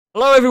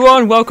Hello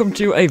everyone, welcome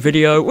to a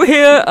video. We're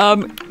here,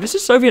 this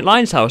is Soviet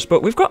Lion's house,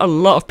 but we've got a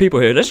lot of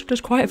people here.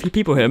 There's quite a few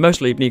people here,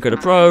 mostly NICO the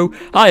Pro.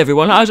 Hi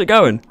everyone, how's it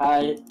going?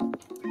 Hi.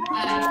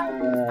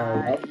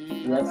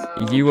 Yes.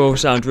 You all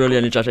sound really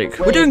energetic.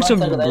 We're doing some...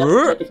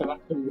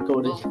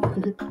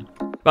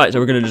 Right, so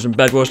we're going to do some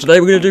Bedwars today.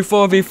 We're going to do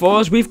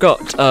 4v4s. We've got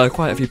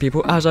quite a few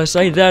people, as I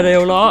say. There they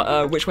all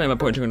are. Which way am I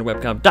pointing on the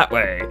webcam? That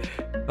way.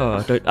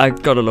 Oh, I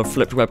gotta love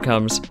flipped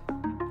webcams.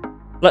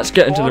 Let's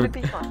get into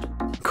the...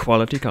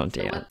 Quality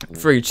content.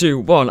 3, 2,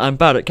 1. I'm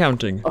bad at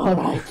counting.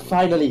 Alright,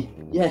 finally.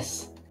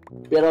 Yes.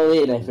 We're all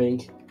in, I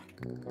think.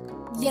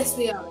 Yes,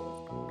 we are.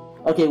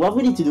 Okay, what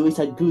we need to do is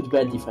a good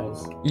bed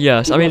defense.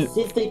 Yes, because I mean...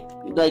 since they,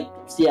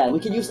 we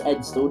can use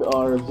endstone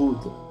or wood.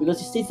 Because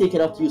since they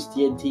cannot use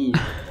TNT,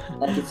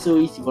 it's so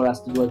easy for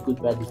us to do a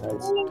good bed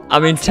defense. I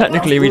mean,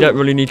 technically, we don't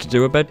really need to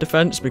do a bed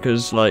defense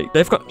because, like,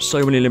 they've got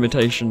so many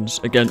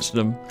limitations against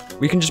them.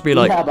 We can just be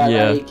like, yeah. But,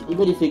 yeah. like,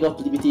 even if they got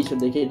the limitation,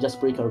 they can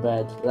just break our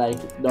bed,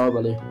 like,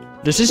 normally.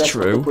 This is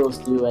true. That's what the pros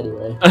do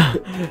anyway.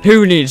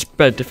 Who needs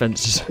bed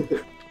defenses?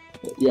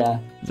 Yeah.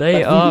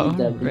 They are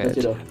because,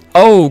 you know.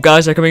 Oh,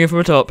 guys, they're coming in from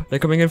the top. They're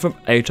coming in from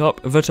the top.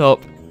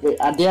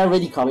 Wait, are they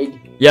already coming?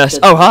 Yes.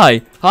 Oh,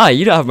 hi. Hi,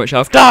 you don't have much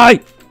health.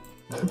 Die!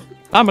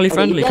 Family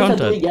friendly content.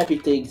 content. Doing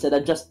epic things and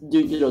I'm just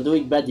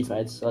doing bad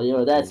defense.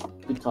 So that's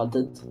good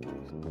content.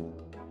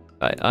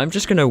 Right, I'm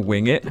just gonna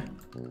wing it.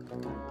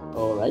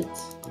 All right.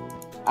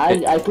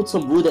 I put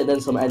some wood and then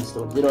some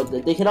endstone. You know,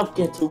 they cannot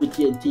get through with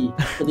TNT,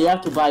 so they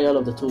have to buy all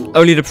of the tools.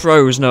 Only the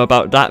pros know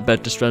about that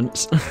bed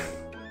defense.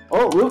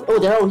 Oh,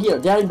 they're all here.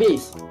 They're in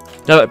base.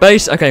 No, at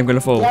base. Okay, I'm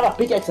gonna fall. They have a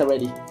pickaxe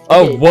already. Okay,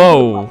 oh,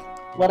 whoa.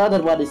 One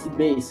other one is in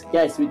base.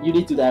 Guys, you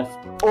need to have.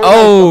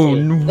 Oh,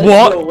 okay.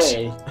 what? No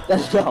way.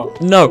 That's no.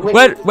 No.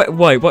 Wait,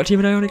 wait. What team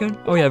are they on again?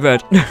 Oh yeah,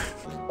 red.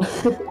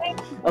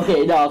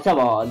 Okay, no, come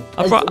on.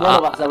 One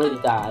of us already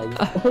died.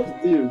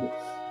 Dude.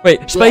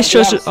 Wait, space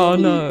chest. Oh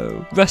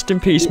no. Rest in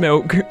peace,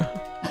 milk.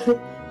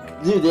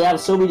 Dude, they have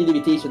so many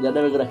limitations. They're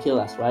never gonna kill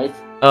us, right?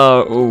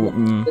 That's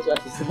what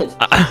he said.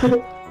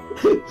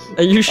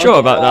 Are you sure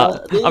about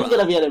that? This is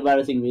gonna be an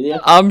embarrassing video.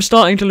 I'm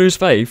starting to lose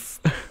faith.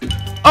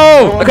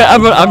 Oh, okay.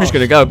 I'm just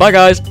gonna go. Bye,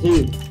 guys.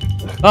 Dude.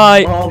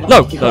 Bye. Oh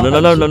No.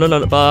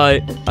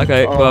 Bye.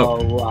 Okay. Oh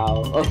well.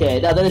 wow. Okay.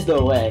 No, there is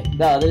no way.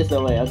 No, there is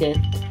no way. Okay.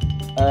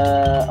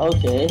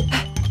 Okay.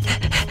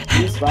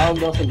 This round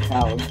doesn't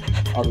count,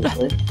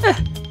 obviously. No.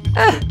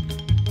 Ah!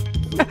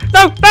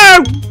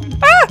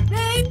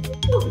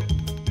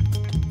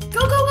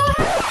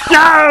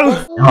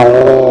 Go.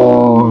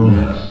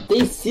 No.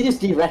 They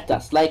seriously wrecked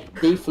us. Like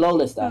they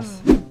flawless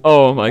us.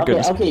 Oh my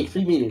goodness. Okay,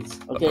 3 minutes.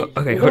 Okay.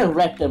 Okay. We're gonna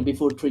wreck them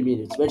before 3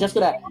 minutes. We're just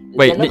gonna.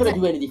 Wait. We're not gonna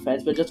do any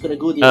defense. We're just gonna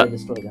go there and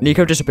destroy them.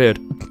 NICO disappeared.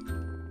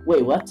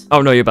 Wait, what?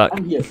 Oh no, you're back.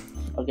 I'm here.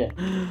 Okay.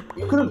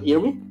 You couldn't hear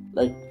me?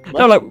 Like. What?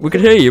 No, like we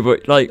could hear you,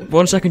 but like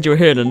 1 second you were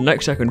here, and the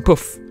next second,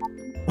 poof.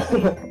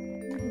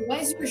 Why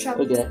is your shop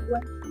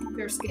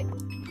your skin?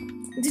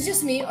 Is it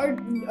just me,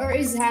 or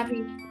is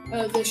Happy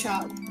the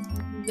shop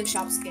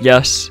skin?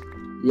 Yes.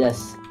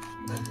 Yes.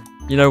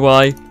 You know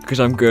why? Because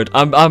I'm good.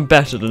 I'm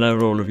better than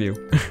all of you,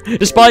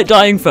 despite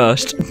dying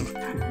first.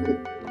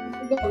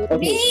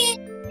 Okay.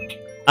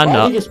 And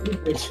not.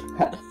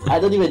 I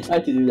don't even try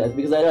to do that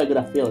because I know I'm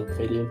gonna fail if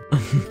I do.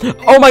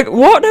 Oh my!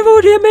 What? Never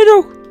would in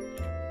middle.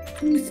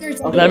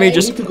 Okay, Let me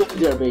just. You need to go to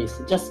their base.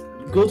 Just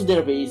go to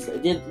their base.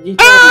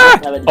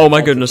 Oh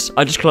my goodness!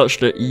 I just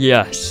clutched it.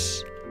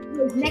 Yes.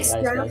 Next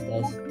round.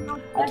 Nice.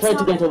 I tried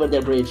to get over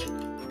their bridge.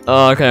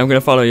 Oh, okay. I'm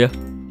gonna follow you.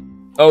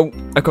 Oh,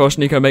 of course,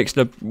 NICO makes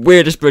the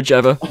weirdest bridge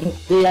ever.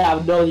 They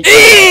have no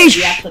defense.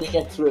 We actually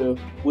get through.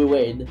 We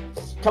win.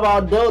 Come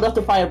on, no, not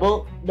the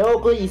fireball. No,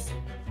 please.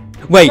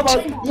 Wait.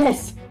 Come on.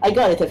 Yes, I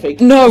got it. I think.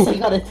 No. Yes, I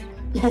got it.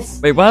 Yes.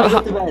 Wait, why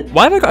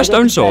have I got a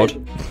stone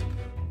sword?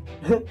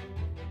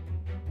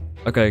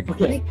 Okay.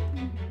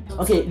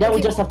 Okay, now we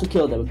just have to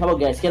kill them. Come on,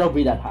 guys, cannot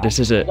be that hard. This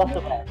is it.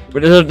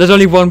 But there's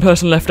only one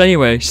person left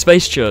anyway.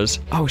 Space chairs.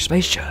 Oh,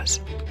 space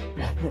chairs.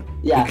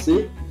 Yeah,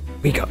 see?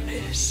 We got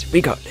this. We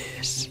got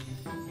this.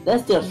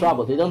 That's their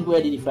trouble. They don't do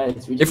any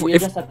defense. We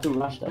just have to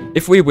rush them.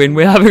 If we win,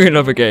 we're having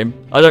another game.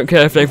 I don't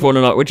care if they've won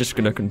or not. We're just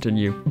gonna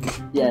continue.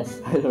 Yes,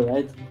 I know,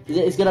 right?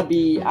 It's gonna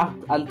be up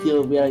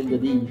until we are in the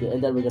lead,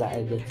 and then we're gonna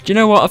end it. Do you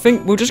know what? I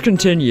think we'll just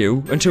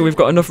continue until we've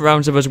got enough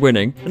rounds of us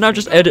winning, and I'll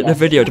just edit the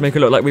video to make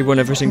it look like we won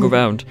every single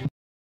round.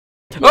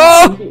 Yeah,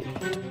 Oh!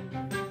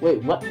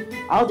 Wait, what?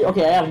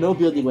 Okay, I have no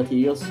building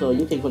materials, so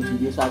you can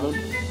continue, Simon.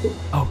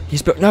 Oh,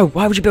 he's built. No,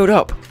 why would you build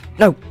up?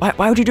 No,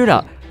 why would you do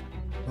that?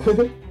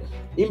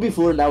 In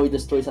before, now he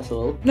destroys us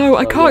all. No,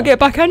 I can't get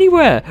back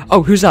anywhere.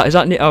 Oh, who's that? Is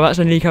that oh, that's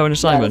a NICO and a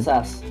Simon.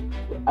 Yeah, that's us.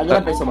 I'm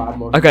gonna buy some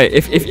armor. Okay,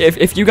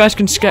 if you guys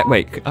can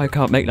wait, I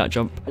can't make that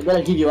jump. I'm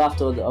gonna give you half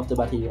of the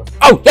materials.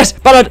 Oh yes,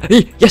 ballad.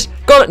 Yes,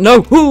 got it.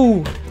 No,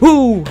 whoo.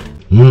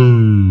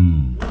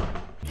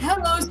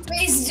 Hello,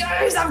 space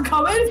jars. I'm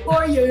coming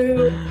for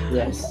you.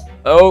 Yes.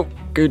 Oh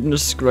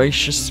goodness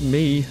gracious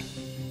me.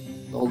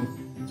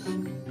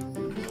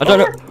 I don't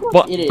know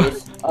what. It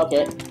is.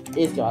 Okay,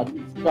 it's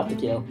gone. Got the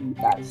kill.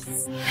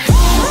 Nice.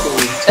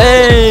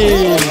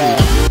 Hey!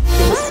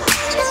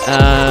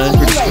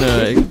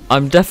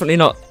 I'm definitely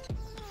not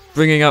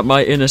bringing out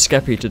my inner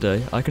Skeppy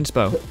today. I can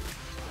spell.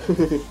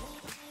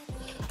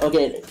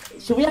 Okay,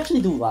 should we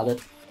actually do water?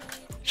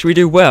 Should we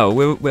do well?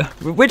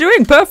 We're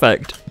doing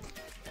perfect.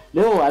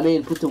 No, I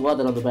mean put the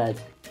water on the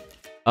bed.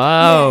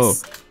 Oh.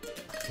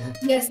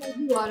 Yes, I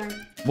do water.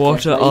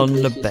 Water Yes, my on the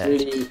English is bed.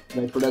 Really,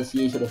 my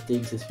pronunciation of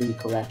things is really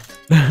correct.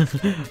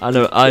 I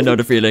know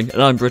the feeling,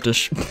 and I'm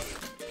British.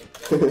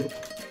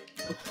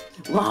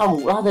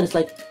 Wow, that is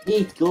like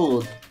 8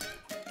 gold.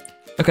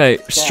 Okay,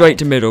 straight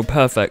to middle,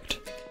 perfect.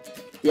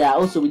 Yeah,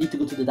 also we need to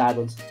go to the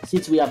diamonds,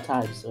 since we have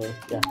time, so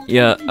yeah.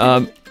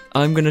 Yeah,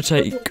 I'm gonna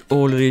take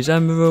all of these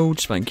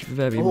emeralds, thank you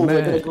very Oh,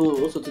 we're gonna much.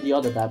 go also to the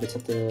other diamonds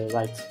at the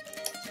right.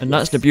 And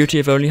that's the beauty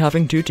of only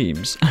having 2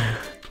 teams.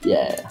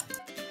 Yeah.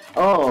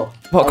 Oh.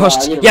 What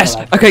costs? Yes!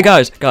 Okay,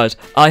 guys,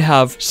 I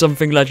have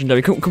something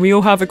legendary. Can we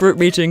all have a group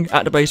meeting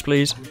at the base,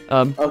 please?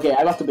 Okay,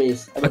 I'm at the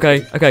base.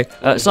 Okay.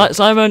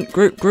 Simon,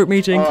 group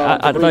meeting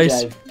at the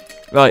base. Bridge.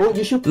 Right, Oh,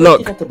 you should put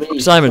look, it at the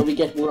base Simon, so we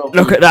get more of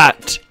look it. at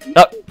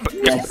that!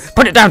 Yes.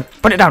 Put it down!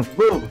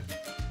 Boom.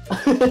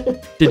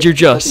 Did you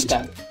just?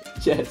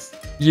 Yes.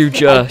 You I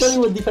thought just.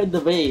 you would defend the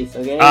base,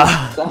 okay?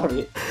 Ah.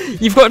 Sorry.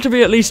 You've got to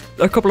be at least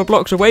a couple of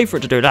blocks away for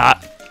it to do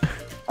that.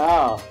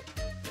 Oh.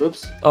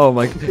 Oops. Oh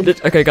my.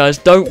 Okay, guys,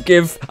 don't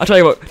give. I'll tell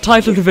you what.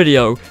 Title of the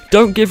video: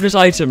 don't give this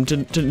item to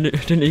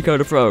NICO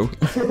the Pro.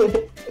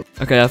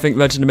 Okay, I think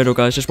red's in the middle,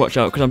 guys. Just watch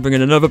out, because I'm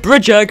bringing another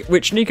bridge egg,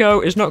 which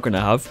NICO is not going to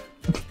have.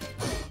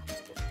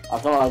 Oh,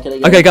 come on, can I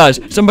get Okay,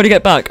 guys, somebody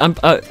get back.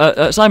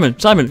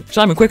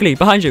 Simon, quickly,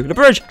 behind you. The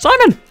bridge.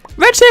 Simon,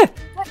 red's here.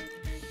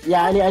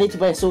 Yeah, I need to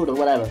buy a sword or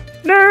whatever.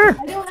 No.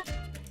 I don't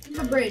have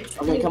a bridge.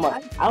 Okay, come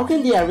on. How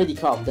can they already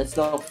come? That's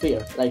not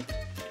fair. Like,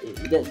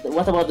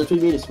 what about the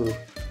 3 minutes rule?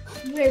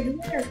 Where?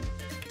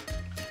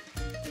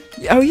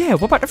 Oh yeah.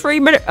 What about the 3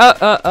 minute?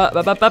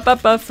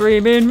 3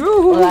 minute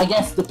rule. Well, I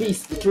guess the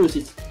truth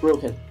is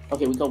broken.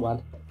 Okay, we got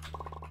one.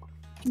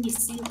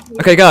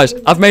 Okay, guys,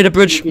 I've made a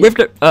bridge with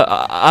the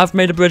I've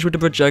made a bridge with the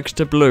bridge eggs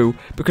to blue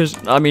because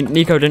I mean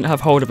NICO didn't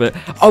have hold of it.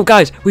 Oh,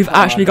 guys, we've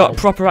actually got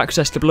proper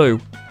access to blue.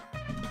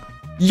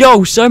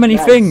 Yo, so many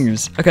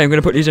things. Okay, I'm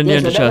gonna put these in the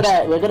ender chest.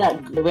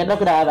 We're not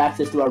gonna have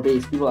access to our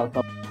base. People are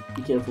coming.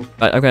 Be careful.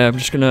 Right, okay, I'm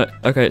just gonna.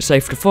 Okay, it's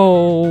safe to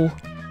fall.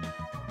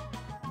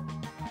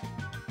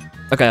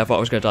 Okay, I thought I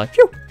was gonna die.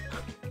 Phew.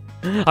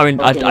 I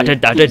mean, Okay, I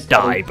did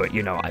die, but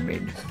you know what I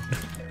mean.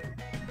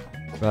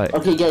 Right.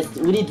 Okay, guys,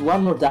 we need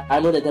one more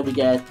diamond and then we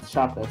get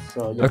sharpness.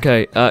 So yeah.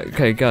 Okay,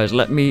 okay, guys,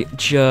 let me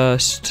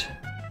just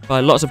buy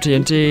lots of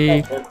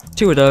TNT,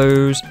 2 of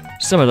those,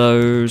 some of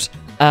those,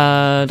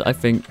 and I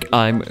think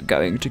I'm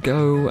going to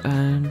go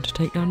and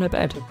take down their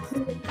bed.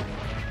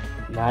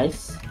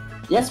 Nice.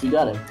 Yes, we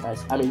got him.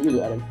 Nice. I mean, you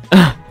got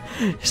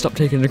him. Stop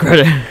taking the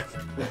credit.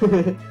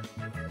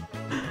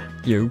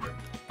 You.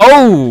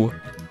 Oh!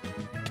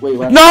 Wait,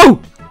 what? No!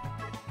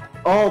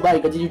 Oh my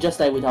god, did you just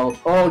die without?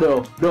 Oh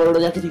no, no,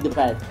 you have to take the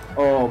bed.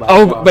 Oh my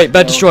god. Oh, wait,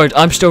 bed no. destroyed.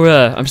 I'm still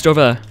there. I'm still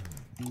there.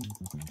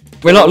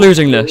 We're not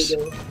losing this.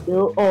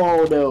 No,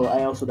 oh no,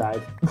 I also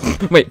died.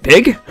 Wait,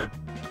 pig?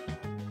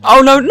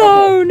 Oh no,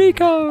 no,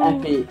 NICO!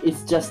 Happy,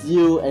 it's just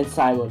you and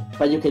Simon,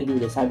 but you can do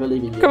this. I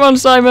believe in you. Come on,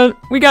 Simon,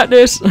 we got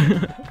this.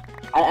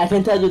 I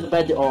can tell you the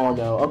bed. Oh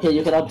no, okay,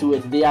 you cannot do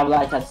it. They have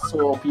like a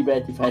so OP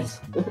bed defense.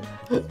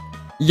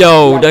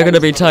 Yo, they're gonna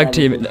be tag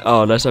teaming.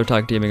 Oh, they're so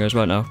tag teaming us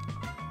right now.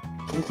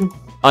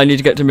 I need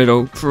to get to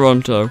middle,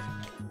 pronto.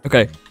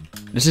 Okay,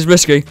 this is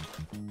risky.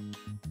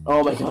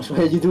 Oh my gosh, why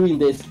are you doing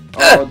this?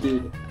 Oh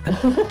dude.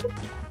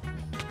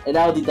 And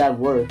how did that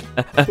work?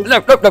 No,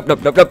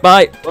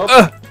 bye.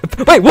 Oh.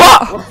 Wait,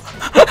 what?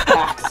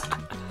 Hacks.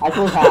 I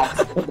call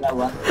hacks. That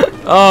one.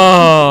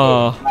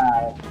 Oh.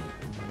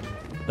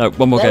 No,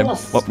 one more game.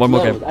 One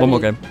more game. One more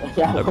game.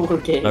 Yeah, No. one more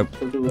game. No.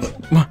 We'll do it.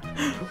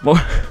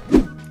 More.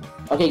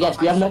 Okay, guys,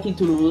 we have nothing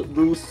to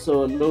lose,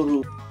 so no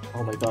rule.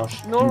 Oh my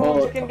gosh. No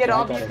rules, Oh, you can get okay,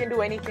 off, I got you it. can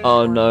do anything.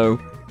 Oh you want. no.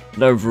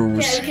 No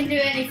rules. Yeah, we can do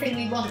anything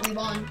we want.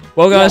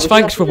 Well, guys, Yeah, we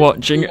thanks for cannot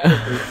watching. even say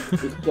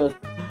anything because,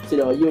 you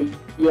know,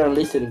 you are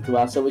listening to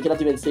us, so we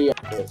cannot even say it,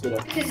 you know.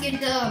 Because you're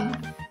dumb.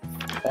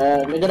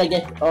 We're gonna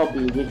get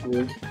Obby,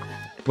 wink.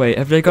 Wait,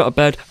 have they got a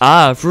bed?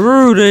 Ah,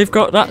 Vroom, they've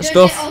got that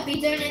stuff. Don't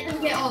let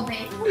them get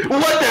Obby.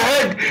 What the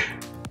heck?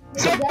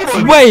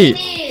 Simon, Wait.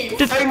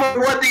 Simon,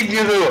 what did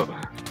you do?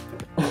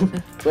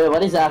 Wait,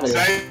 what is happening?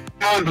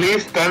 Simon,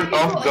 please turn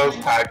off those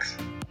hacks.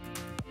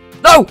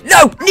 No,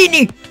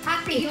 Nini!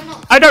 Happy, you're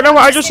not. I don't know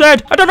what I just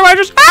said. I don't know what I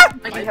just. Ah!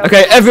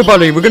 Okay,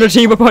 everybody, we're gonna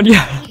team up on you.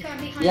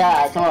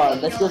 Yeah, come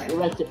on, let's go.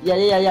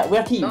 Yeah,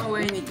 we're a team. No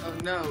way, Nico,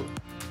 no.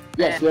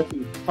 Yes, we're a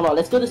team. Come on,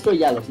 let's go destroy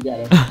yellow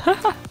together.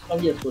 Come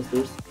here,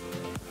 posters.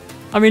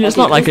 I mean, it's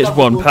Okay, not like please it's stop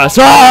one the-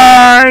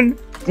 person.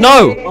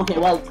 No. Okay,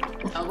 well,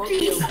 I will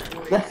kill you.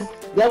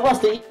 that was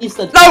the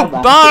instant. No.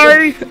 comeback.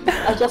 Bye.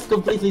 I just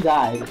completely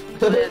died.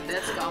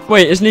 That's common.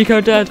 Wait, is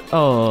NICO dead?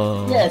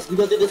 Oh. Yes,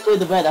 because they destroyed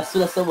the bed as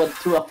soon as someone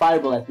threw a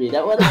fireball at me.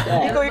 That was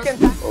bad. Nico, you can.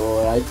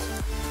 Alright.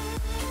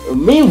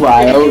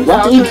 Meanwhile,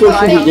 what intro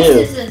should we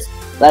do?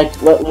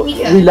 Like,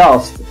 we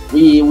lost.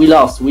 We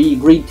lost. We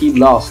green team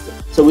lost.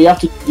 So we have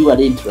to do an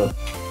intro.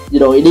 you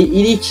know, in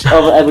each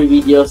of every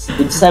videos,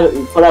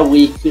 for a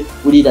week,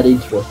 we need an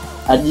intro.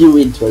 A new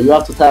intro. You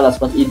have to tell us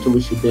what intro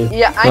we should do.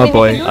 Yeah, I Oh mean,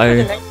 boy, you can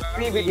do it for the next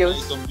 3 videos.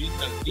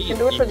 You can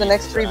do it for the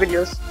next 3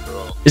 videos.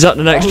 Is that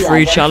the next Oh, yeah,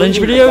 3 that's challenge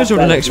really videos or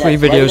the good. next Yeah, 3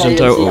 why videos not in even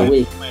see a total?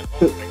 week?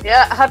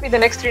 Yeah, happy the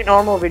next 3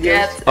 normal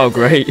videos. Yeah, Oh,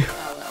 great.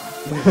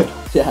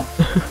 Yeah.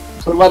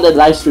 For one that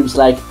live streams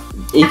like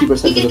 80%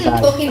 of the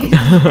time.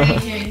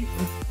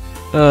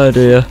 Oh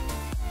dear.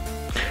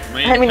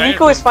 I mean,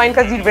 Nico is fine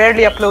because he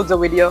rarely uploads a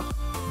video.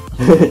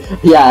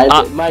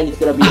 Yeah, mine is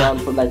gonna be on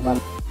for like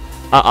months.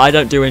 I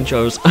don't do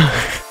intros.